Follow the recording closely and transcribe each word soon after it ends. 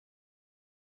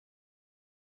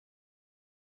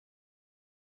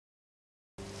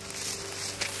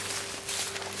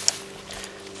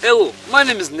Hello, my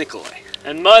name is Nikolai.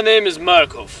 And my name is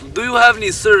Markov. Do you have any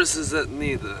services that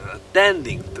need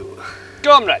attending to?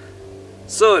 Comrade!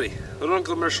 Sorry, wrong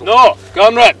commercial. No,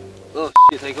 comrade! Oh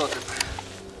shit, I got him.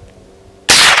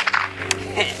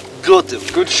 Got him.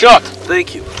 Good shot!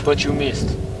 Thank you. But you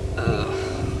missed.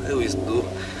 I always do.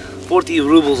 40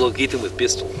 rubles, I'll get him with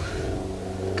pistol.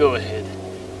 Go ahead.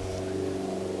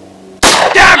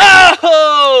 Damn it!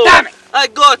 Oh! Damn it! I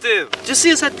got him! Did you see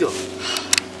his head go?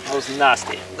 That was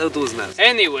nasty. That was nasty.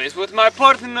 Anyways, what my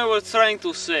partner was trying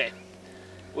to say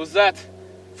was that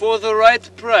for the right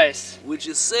price, Which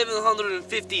is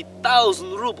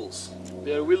 750,000 rubles.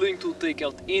 they are willing to take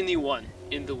out anyone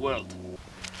in the world.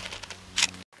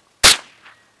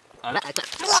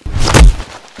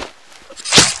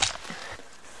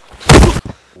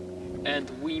 And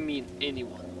we mean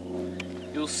anyone.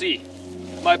 You'll see,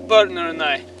 my partner and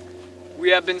I, we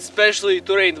have been specially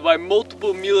trained by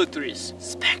multiple militaries.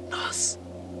 Specnos.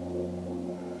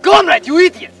 Comrade, you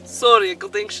idiot! Sorry, I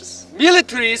got anxious.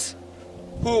 Militaries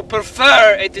who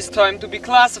prefer at this time to be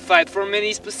classified for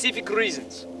many specific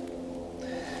reasons.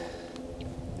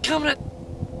 Comrade,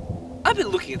 I've been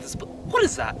looking at this, but what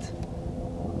is that?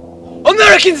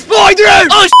 American spy drone!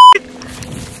 Oh shit!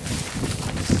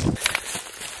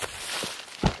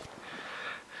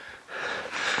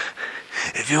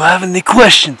 If you have any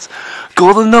questions,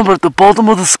 call the number at the bottom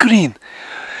of the screen.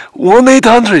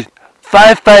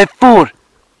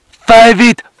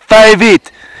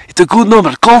 1-800-554-5858. It's a good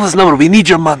number. Call this number. We need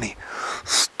your money.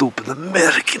 Stupid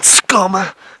American scum.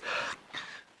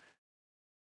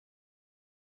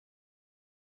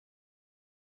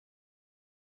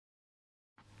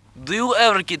 Do you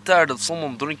ever get tired of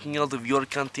someone drinking out of your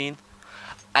canteen?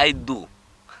 I do.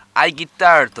 I get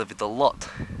tired of it a lot.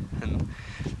 And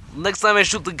next time I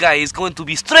shoot the guy, he's going to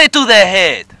be straight to the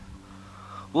head.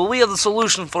 Well, we have the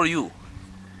solution for you.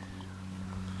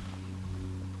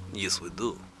 Yes, we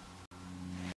do.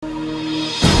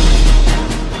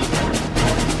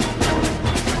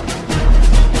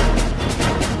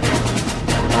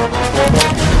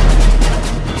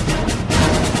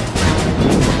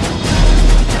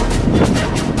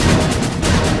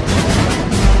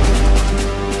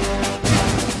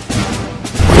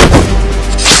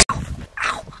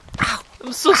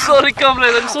 I'm so sorry,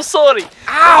 comrade. I'm so sorry.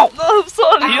 Ow! No, I'm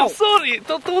sorry. Ow. I'm sorry.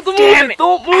 Don't move Damn it. it.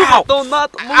 Don't move Ow. it. Don't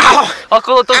not move Ow. it. I'll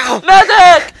call it a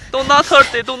medic. Do not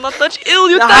hurt it. Do not touch it. Ew,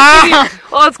 you touched me.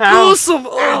 Oh, it's gruesome.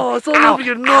 Oh, it's all over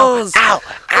your nose. Ow.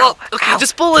 Oh, okay,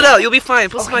 just pull it out. You'll be fine.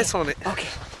 Put some ice on it. Okay.